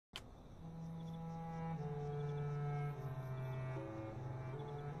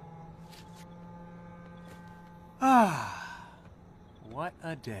Ah, what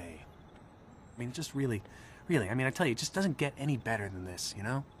a day. I mean, just really, I mean, I tell you, it just doesn't get any better than this, you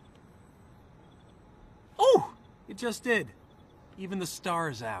know? Oh, it just did. Even the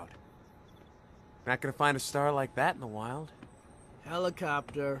star's out. Not gonna find a star like that in the wild.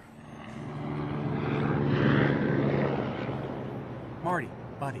 Helicopter. Marty,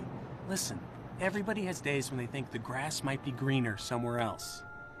 buddy, listen. Everybody has days when they think the grass might be greener somewhere else.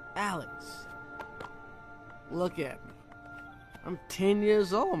 Alex. Look at me. I'm 10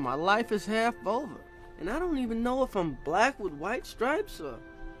 years old. My life is half over. And I don't even know if I'm black with white stripes or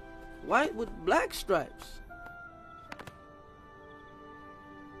white with black stripes.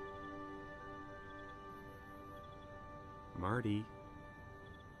 Marty,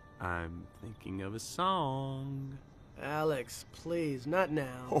 I'm thinking of a song. Alex, please, not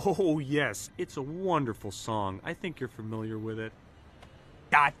now. Oh, yes. It's a wonderful song. I think you're familiar with it.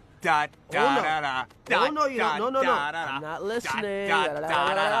 Da da da no. da da. Oh, no, you don't. No. I'm not listening.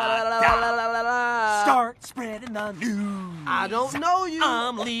 Start spreading the news. I don't know you.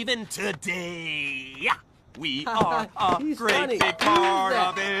 I'm leaving today. We are a He's great funny. big part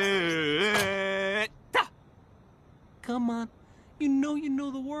of it. Come on. You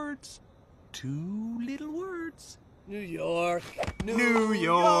know the words. 2 little words. New York. New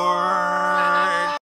York.